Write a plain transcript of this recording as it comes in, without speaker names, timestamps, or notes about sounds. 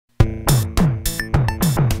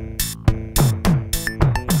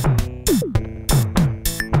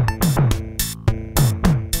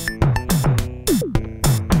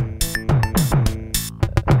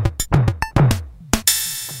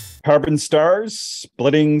carbon stars,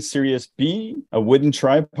 splitting Sirius B, a wooden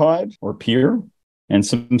tripod or Pier, and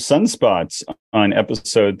some sunspots on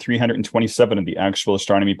episode 327 of the Actual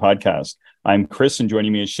Astronomy Podcast. I'm Chris, and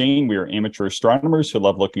joining me is Shane. We are amateur astronomers who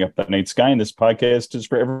love looking up the night sky, and this podcast is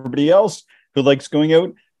for everybody else who likes going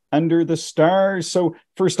out under the stars. So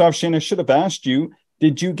first off, Shane, I should have asked you,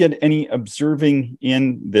 did you get any observing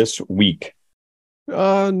in this week?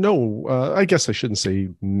 No, I guess I shouldn't say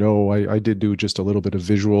no. I did do just a little bit of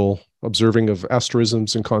visual observing of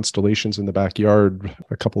asterisms and constellations in the backyard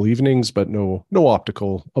a couple evenings, but no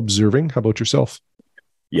optical observing. How about yourself?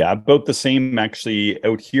 Yeah, about the same. Actually,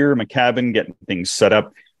 out here in my cabin, getting things set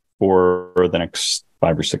up for the next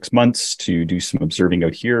 5 or 6 months to do some observing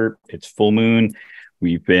out here. It's full moon.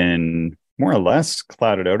 We've been more or less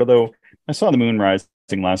clouded out, although I saw the moon rising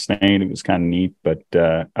last night. It was kind of neat, but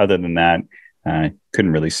other than that, I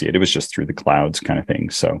couldn't really see it. It was just through the clouds kind of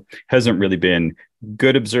thing. So hasn't really been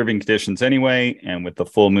good observing conditions anyway. And with the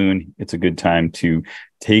full moon, it's a good time to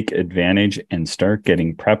take advantage and start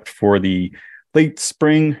getting prepped for the late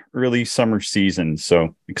spring, early summer season.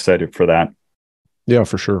 So excited for that. Yeah,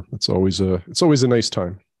 for sure. It's always a nice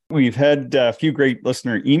time. We've had a few great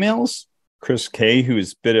listener emails. Chris K, who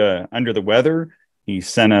is a bit under the weather, he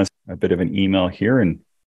sent us a bit of an email here, and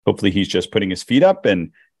hopefully he's just putting his feet up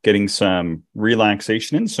and getting some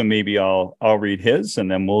relaxation in. So maybe I'll read his and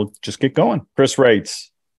then we'll just get going. Chris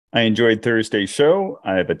writes, I enjoyed Thursday's show.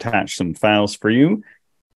 I've attached some files for you.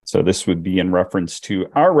 So this would be in reference to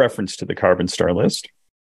our reference to the carbon star list.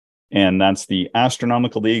 And that's the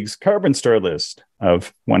Astronomical League's carbon star list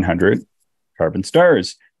of 100 carbon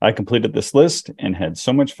stars. I completed this list and had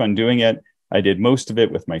so much fun doing it. I did most of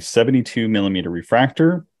it with my 72 millimeter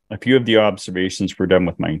refractor. A few of the observations were done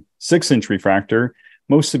with my 6-inch refractor,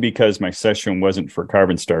 mostly because my session wasn't for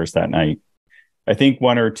carbon stars that night. I think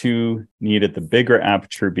 1 or 2 needed the bigger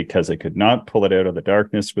aperture because I could not pull it out of the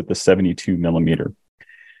darkness with the 72 millimeter.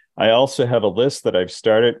 I also have a list that I've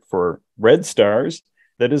started for red stars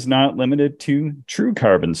that is not limited to true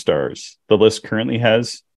carbon stars. The list currently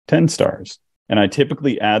has 10 stars, and I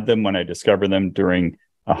typically add them when I discover them during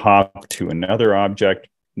a hop to another object.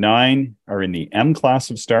 9 are in the M class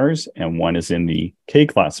of stars, and 1 is in the K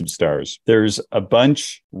class of stars. There's a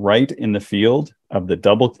bunch right in the field of the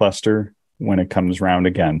double cluster when it comes round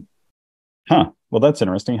again. Well, that's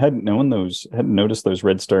interesting. Hadn't noticed those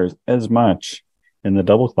red stars as much in the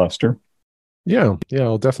double cluster. Yeah,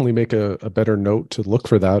 I'll definitely make a better note to look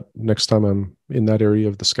for that next time I'm in that area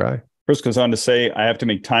of the sky. Chris goes on to say, I have to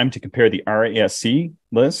make time to compare the RASC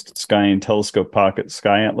list, Sky and Telescope Pocket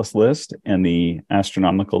Sky Atlas list, and the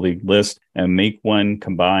Astronomical League list, and make one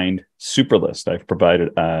combined super list. I've provided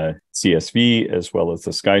a CSV as well as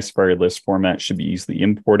the Sky Safari list format should be easily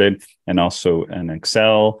imported, and also an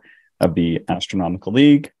Excel of the Astronomical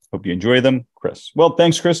League. Hope you enjoy them, Chris. Well,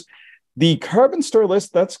 thanks, Chris. The carbon star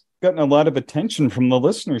list, that's gotten a lot of attention from the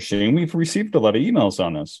listeners, Shane. We've received a lot of emails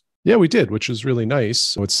on this. Yeah, we did, which is really nice.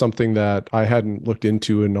 So it's something that I hadn't looked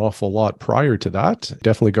into an awful lot prior to that.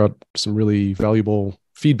 Definitely got some really valuable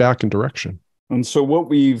feedback and direction. And so what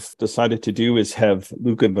we've decided to do is have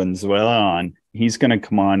Luca Valenzuela on. He's going to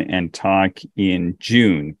come on and talk in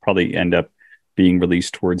June, probably end up being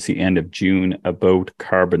released towards the end of June, about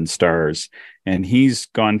carbon stars. And he's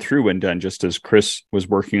gone through and done just as Chris was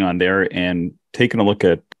working on there and taken a look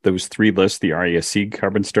at those 3 lists, the RASC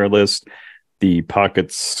carbon star list, the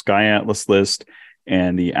Pocket Sky Atlas list,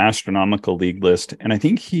 and the Astronomical League list. And I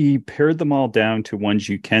think he pared them all down to ones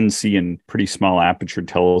you can see in pretty small aperture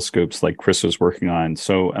telescopes like Chris was working on.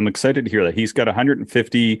 So I'm excited to hear that. He's got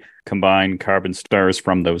 150 combined carbon stars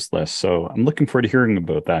from those lists. So I'm looking forward to hearing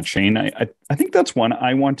about that, Shane. I think that's one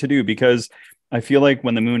I want to do because I feel like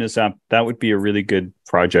when the moon is up, that would be a really good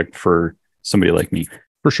project for somebody like me.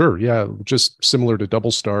 For sure. Yeah. Just similar to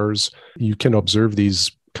double stars, you can observe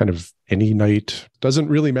these kind of any night. Doesn't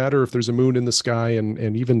really matter if there's a moon in the sky,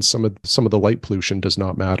 and even some of the light pollution does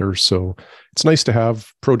not matter. So it's nice to have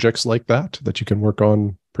projects like that you can work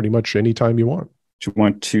on pretty much anytime you want. Do you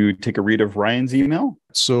want to take a read of Ryan's email?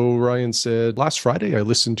 So Ryan said, last Friday, I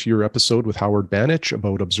listened to your episode with Howard Banich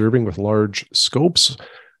about observing with large scopes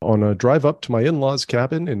on a drive up to my in-laws'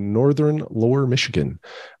 cabin in northern Lower Michigan.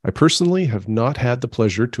 I personally have not had the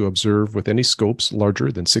pleasure to observe with any scopes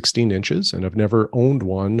larger than 16 inches and have never owned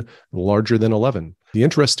one larger than 11. The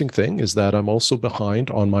interesting thing is that I'm also behind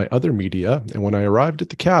on my other media, and when I arrived at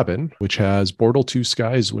the cabin, which has Bortle 2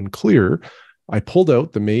 skies when clear, I pulled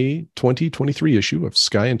out the May 2023 issue of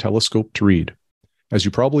Sky and Telescope to read. As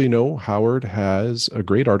you probably know, Howard has a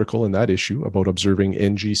great article in that issue about observing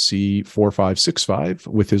NGC 4565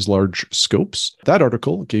 with his large scopes. That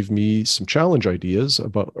article gave me some challenge ideas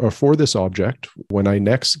for this object when I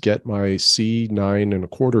next get my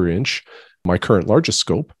C9.25 inch, my current largest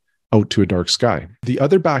scope, out to a dark sky. The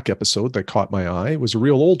other back episode that caught my eye was a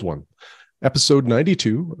real old one. Episode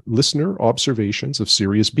 92, Listener Observations of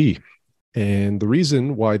Sirius B. And the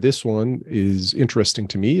reason why this one is interesting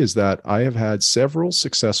to me is that I have had several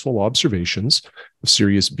successful observations of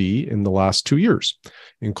Sirius B in the last 2 years,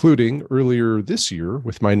 including earlier this year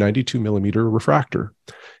with my 92 millimeter refractor.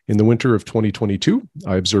 In the winter of 2022,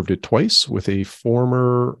 I observed it twice with a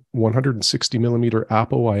former 160 millimeter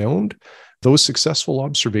Apo I owned. Those successful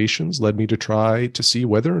observations led me to try to see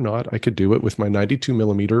whether or not I could do it with my 92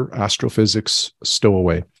 millimeter astrophysics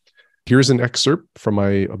stowaway. Here's an excerpt from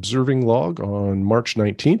my observing log on March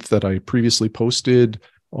 19th that I previously posted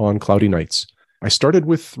on cloudy nights. I started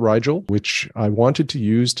with Rigel, which I wanted to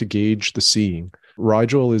use to gauge the seeing.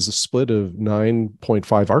 Rigel is a split of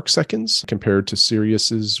 9.5 arc seconds compared to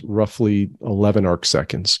Sirius's roughly 11 arc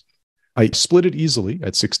seconds. I split it easily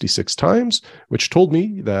at 66 times, which told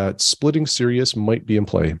me that splitting Sirius might be in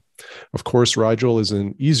play. Of course, Rigel is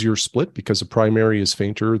an easier split because the primary is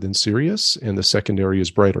fainter than Sirius and the secondary is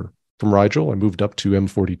brighter. From Rigel, I moved up to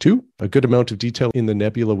M42. A good amount of detail in the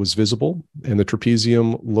nebula was visible, and the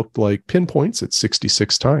trapezium looked like pinpoints at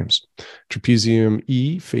 66 times. Trapezium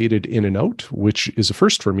E faded in and out, which is a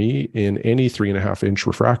first for me in any 3.5-inch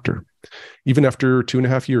refractor. Even after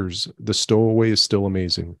 2.5 years, the stowaway is still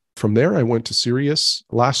amazing. From there, I went to Sirius.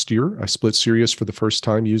 Last year, I split Sirius for the first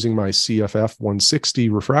time using my CFF 160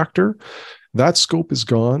 refractor. That scope is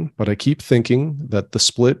gone, but I keep thinking that the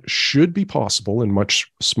split should be possible in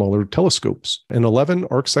much smaller telescopes. An 11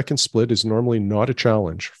 arc-second split is normally not a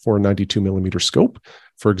challenge for a 92 millimeter scope.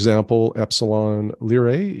 For example, Epsilon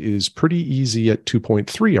Lyrae is pretty easy at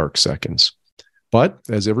 2.3 arc-seconds. But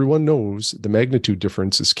as everyone knows, the magnitude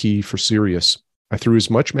difference is key for Sirius. I threw as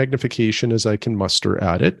much magnification as I can muster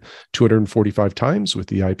at it, 245 times with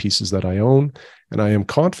the eyepieces that I own, and I am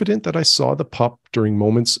confident that I saw the pup during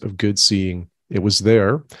moments of good seeing. It was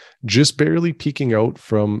there, just barely peeking out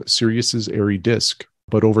from Sirius's airy disk.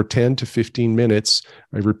 But over 10 to 15 minutes,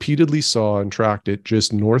 I repeatedly saw and tracked it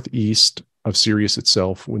just northeast of Sirius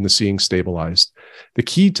itself when the seeing stabilized. The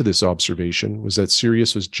key to this observation was that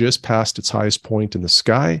Sirius was just past its highest point in the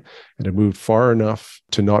sky and had moved far enough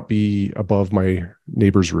to not be above my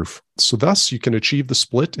neighbor's roof. So thus, you can achieve the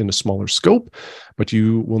split in a smaller scope, but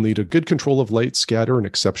you will need a good control of light scatter and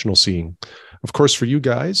exceptional seeing. Of course, for you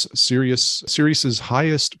guys, Sirius's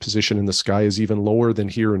highest position in the sky is even lower than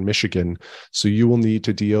here in Michigan, so you will need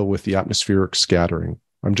to deal with the atmospheric scattering.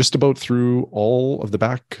 I'm just about through all of the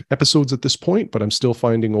back episodes at this point, but I'm still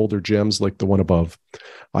finding older gems like the one above.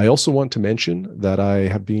 I also want to mention that I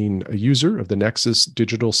have been a user of the Nexus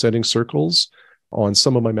digital setting circles on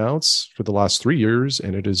some of my mounts for the last 3 years,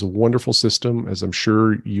 and it is a wonderful system, as I'm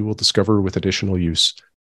sure you will discover with additional use.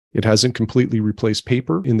 It hasn't completely replaced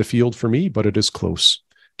paper in the field for me, but it is close.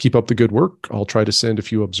 Keep up the good work. I'll try to send a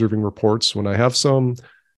few observing reports when I have some.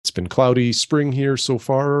 It's been cloudy spring here so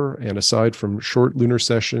far, and aside from short lunar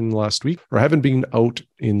session last week, I haven't been out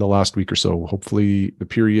in the last week or so. Hopefully the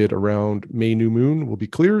period around May new moon will be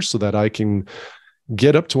clear so that I can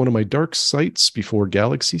get up to one of my dark sites before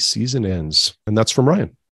galaxy season ends. And that's from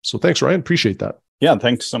Ryan. So thanks, Ryan. Appreciate that. Yeah,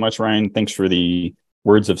 thanks so much, Ryan. Thanks for the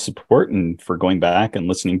words of support and for going back and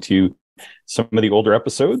listening to some of the older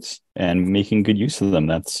episodes and making good use of them.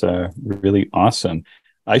 That's really awesome.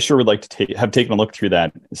 I sure would like to have taken a look through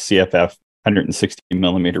that CFF 160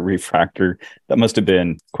 millimeter refractor. That must have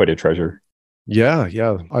been quite a treasure. Yeah.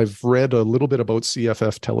 I've read a little bit about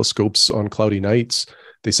CFF telescopes on cloudy nights.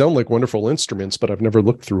 They sound like wonderful instruments, but I've never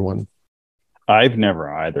looked through one. I've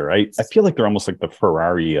never either. I feel like they're almost like the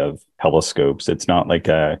Ferrari of telescopes. It's not like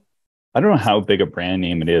I don't know how big a brand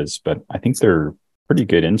name it is, but I think they're pretty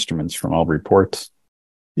good instruments from all reports.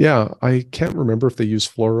 Yeah, I can't remember if they use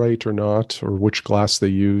fluorite or not, or which glass they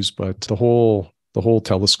use, but the whole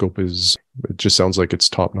telescope it just sounds like it's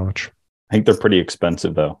top notch. I think they're pretty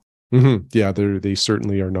expensive though. Mm-hmm. Yeah, they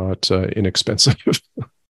certainly are not inexpensive.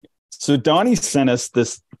 So Donnie sent us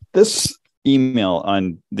these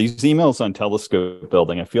emails on telescope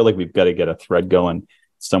building. I feel like we've got to get a thread going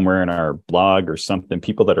somewhere in our blog or something.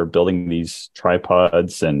 People that are building these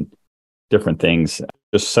tripods and different things.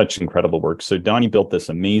 Just such incredible work. So Donnie built this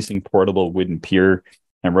amazing portable wooden pier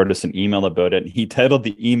and wrote us an email about it. He titled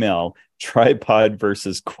the email Tripod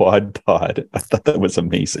versus Quad Pod. I thought that was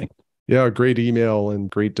amazing. Yeah, great email and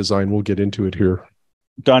great design. We'll get into it here.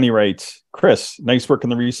 Donnie writes, Chris, nice work on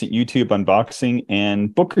the recent YouTube unboxing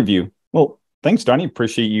and book review. Well, thanks, Donnie.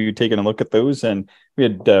 Appreciate you taking a look at those. And we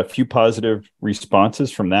had a few positive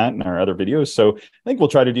responses from that in our other videos. So I think we'll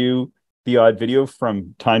try to do the odd video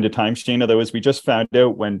from time to time, Shane. Although, as we just found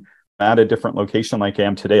out, when I'm at a different location like I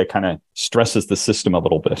am today, it kind of stresses the system a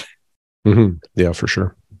little bit. Mm-hmm. Yeah, for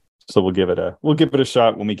sure. So we'll give it a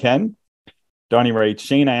shot when we can. Donnie writes,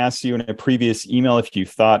 Shane, I asked you in a previous email if you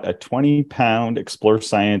thought a 20-pound Explore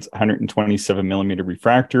Science 127 millimeter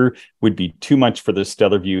refractor would be too much for the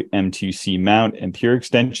Stellarvue M2C mount and Pier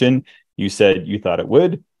extension. You said you thought it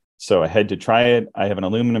would, so I had to try it. I have an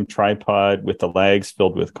aluminum tripod with the legs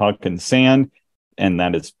filled with caulk and sand, and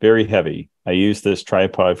that is very heavy. I used this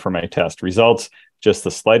tripod for my test results. Just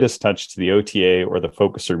the slightest touch to the OTA or the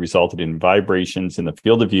focuser resulted in vibrations in the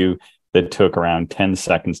field of view that took around 10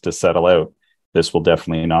 seconds to settle out. This will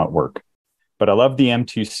definitely not work. But I love the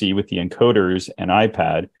M2C with the encoders and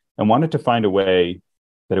iPad and wanted to find a way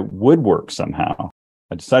that it would work somehow.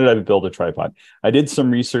 I decided I would build a tripod. I did some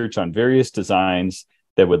research on various designs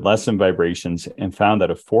that would lessen vibrations and found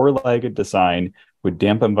that a 4-legged design would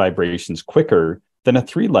dampen vibrations quicker than a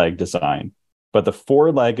 3-leg design. But the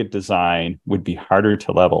 4-legged design would be harder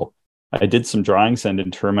to level. I did some drawings and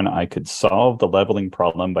determined I could solve the leveling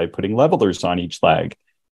problem by putting levelers on each leg.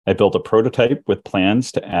 I built a prototype with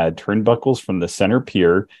plans to add turnbuckles from the center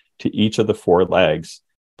pier to each of the 4 legs.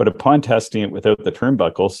 But upon testing it without the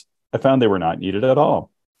turnbuckles, I found they were not needed at all.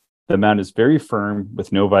 The mount is very firm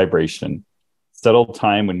with no vibration. Settle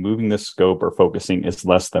time when moving the scope or focusing is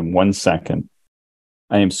less than 1 second.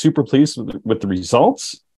 I am super pleased with the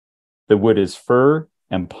results. The wood is fir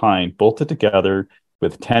and pine bolted together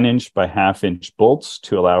with 10-inch by half-inch bolts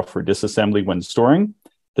to allow for disassembly when storing.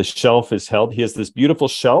 The shelf is held. He has this beautiful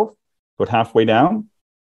shelf about halfway down,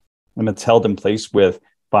 and it's held in place with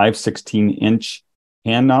 5 16-inch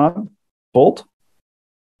hand knob bolt.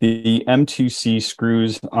 The M2C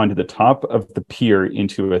screws onto the top of the pier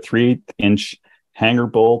into a 3/8-inch hanger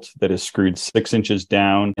bolt that is screwed 6 inches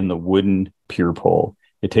down in the wooden pier pole.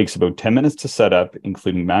 It takes about 10 minutes to set up,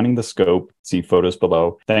 including mounting the scope. See photos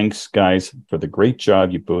below. Thanks, guys, for the great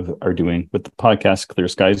job you both are doing with the podcast Clear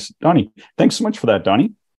Skies. Donnie, thanks so much for that,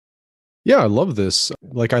 Donnie. Yeah, I love this.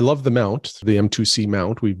 Like, I love the mount, the M2C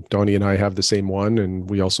mount. Donnie and I have the same one, and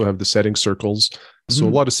we also have the setting circles. So a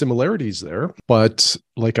lot of similarities there. But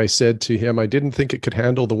like I said to him, I didn't think it could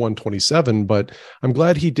handle the 127, but I'm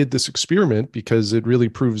glad he did this experiment because it really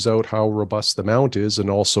proves out how robust the mount is and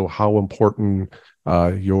also how important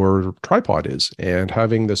your tripod is. And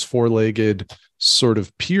having this 4-legged sort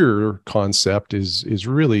of pier concept is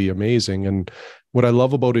really amazing. And what I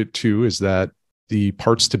love about it too is that the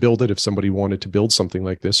parts to build it, if somebody wanted to build something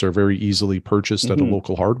like this, are very easily purchased at a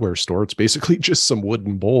local hardware store. It's basically just some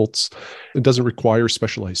wooden bolts. It doesn't require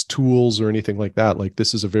specialized tools or anything like that. Like,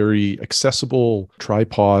 this is a very accessible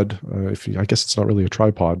tripod. I guess it's not really a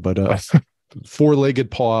tripod, but a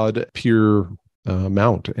 4-legged pod pier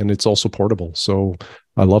mount, and it's also portable. So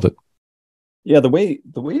I love it. Yeah, the way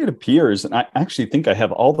it appears, and I actually think I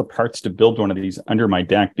have all the parts to build one of these under my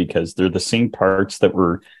deck because they're the same parts that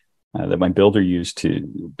were that my builder used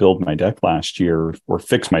to build my deck last year, or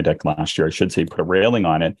fix my deck last year, I should say, put a railing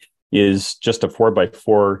on it, is just a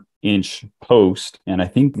 4x4-inch post. And I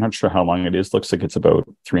think, I'm not sure how long it is. Looks like it's about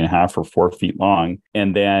 3.5 or 4 feet long.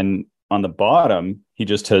 And then on the bottom, he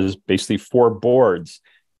just has basically 4 boards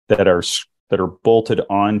that are bolted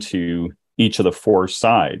onto each of the 4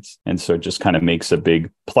 sides. And so it just kind of makes a big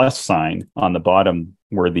plus sign on the bottom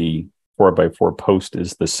where the 4x4 post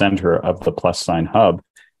is the center of the plus sign hub.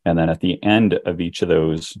 And then at the end of each of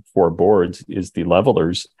those 4 boards is the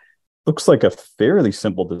levelers. Looks like a fairly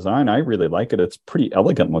simple design. I really like it. It's pretty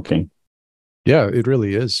elegant looking. Yeah, it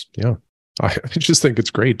really is. Yeah. I just think it's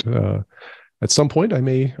great. At some point, I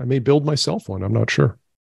may build myself one. I'm not sure.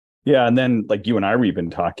 Yeah. And then, like you and I, we've been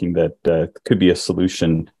talking that could be a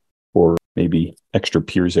solution for maybe extra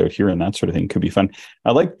piers out here and that sort of thing. Could be fun.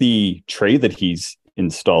 I like the tray that he's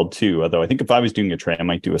installed too, although I think if I was doing a tray, I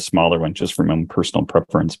might do a smaller one just for my own personal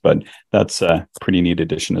preference, but that's a pretty neat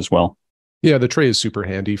addition as well. Yeah, the tray is super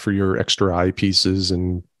handy for your extra eyepieces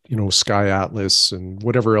and, Sky Atlas and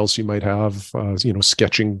whatever else you might have,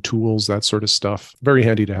 sketching tools, that sort of stuff. Very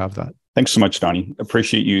handy to have that. Thanks so much, Donnie.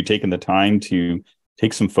 Appreciate you taking the time to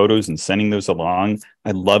take some photos and sending those along.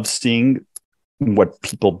 I love seeing what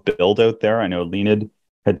people build out there. I know Leonid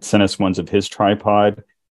had sent us ones of his tripod.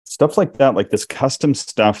 Stuff like that, like this custom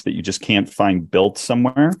stuff that you just can't find built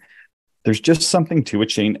somewhere. There's just something to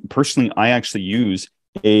it, Shane. Personally, I actually use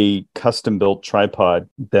a custom built tripod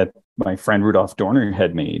that my friend Rudolph Dorner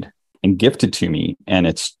had made. and gifted to me. And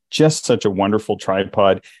it's just such a wonderful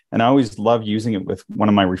tripod. And I always love using it with one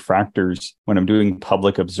of my refractors when I'm doing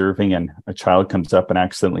public observing and a child comes up and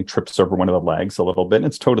accidentally trips over one of the legs a little bit. And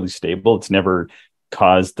it's totally stable. It's never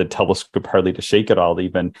caused the telescope hardly to shake at all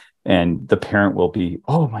even. And the parent will be,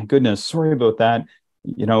 oh my goodness, sorry about that.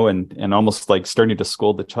 And almost like starting to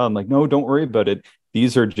scold the child. I'm like, no, don't worry about it.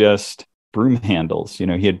 These are just broom handles.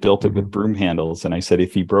 He had built it with broom handles. And I said,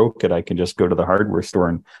 if he broke it, I can just go to the hardware store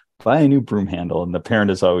and buy a new broom handle. And the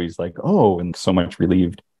parent is always like, oh, and so much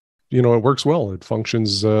relieved. It works well. It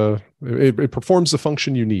functions, it performs the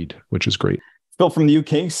function you need, which is great. Phil from the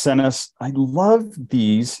UK sent us, I love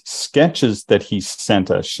these sketches that he sent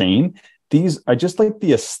us, Shane. I just like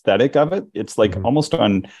the aesthetic of it. It's like almost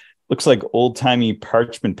looks like old-timey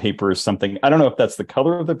parchment paper or something. I don't know if that's the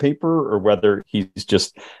color of the paper or whether he's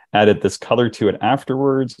just added this color to it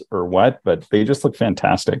afterwards or what, but they just look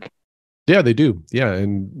fantastic. Yeah, they do. Yeah,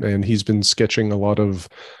 and he's been sketching a lot of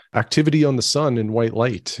activity on the sun in white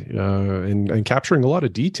light and capturing a lot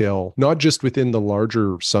of detail, not just within the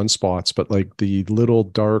larger sunspots, but like the little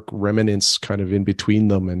dark remnants kind of in between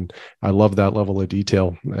them. And I love that level of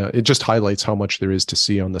detail. It just highlights how much there is to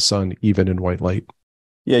see on the sun, even in white light.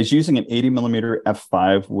 Yeah, he's using an 80 millimeter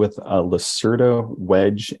f5 with a Lacerda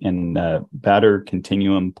wedge and batter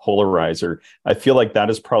continuum polarizer. I feel like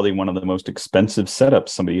that is probably one of the most expensive setups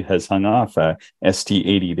somebody has hung off a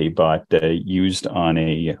ST80 they bought used on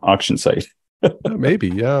a auction site. Maybe,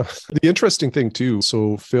 yeah. The interesting thing too,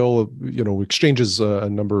 so Phil, exchanges a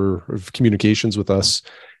number of communications with us.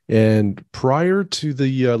 And prior to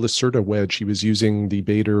the Lacerda wedge, he was using the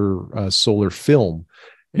Bader solar film.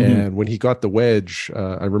 And when he got the wedge,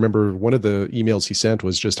 I remember one of the emails he sent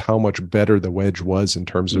was just how much better the wedge was in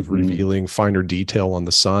terms of revealing finer detail on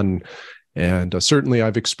the sun. And certainly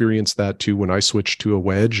I've experienced that too when I switched to a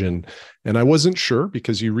wedge. And I wasn't sure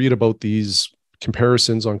because you read about these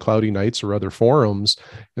comparisons on Cloudy Nights or other forums,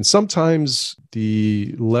 and sometimes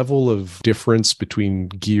the level of difference between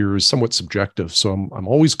gear is somewhat subjective. So I'm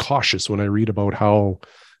always cautious when I read about how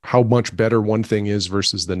much better one thing is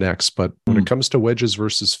versus the next. But when it comes to wedges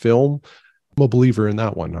versus film, I'm a believer in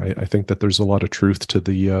that one. I think that there's a lot of truth to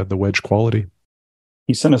the wedge quality.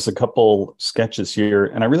 He sent us a couple sketches here,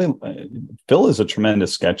 and Phil is a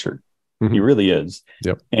tremendous sketcher. He really is.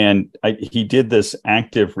 Yep. And he did this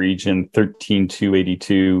active region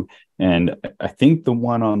 13282. And I think the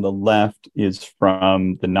one on the left is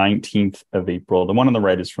from the 19th of April. The one on the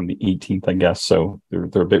right is from the 18th, I guess. So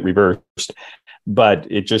they're a bit reversed. But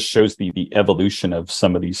it just shows the evolution of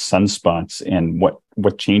some of these sunspots and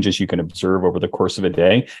what changes you can observe over the course of a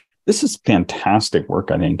day. This is fantastic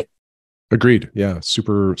work, I think. Agreed. Yeah,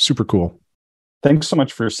 super, super cool. Thanks so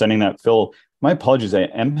much for sending that, Phil. My apologies. I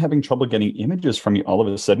am having trouble getting images from you all of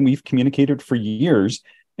a sudden. We've communicated for years.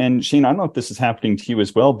 And Shane, I don't know if this is happening to you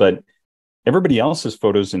as well, but everybody else's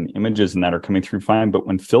photos and images and that are coming through fine. But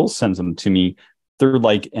when Phil sends them to me, they're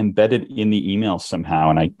like embedded in the email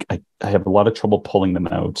somehow. And I have a lot of trouble pulling them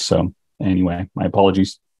out. So anyway, my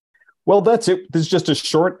apologies. Well, that's it. This is just a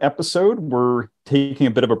short episode. We're taking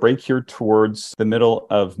a bit of a break here towards the middle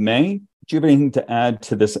of May. Do you have anything to add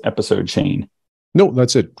to this episode, Shane? No,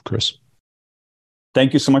 that's it, Chris.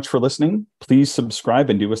 Thank you so much for listening. Please subscribe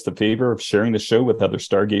and do us the favor of sharing the show with other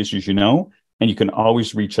stargazers you know. And you can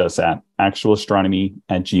always reach us at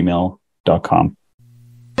actualastronomy@gmail.com.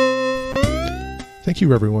 Thank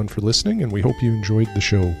you, everyone, for listening, and we hope you enjoyed the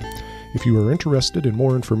show. If you are interested in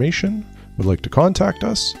more information, would like to contact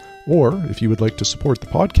us, or if you would like to support the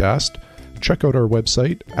podcast, check out our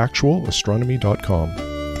website, actualastronomy.com.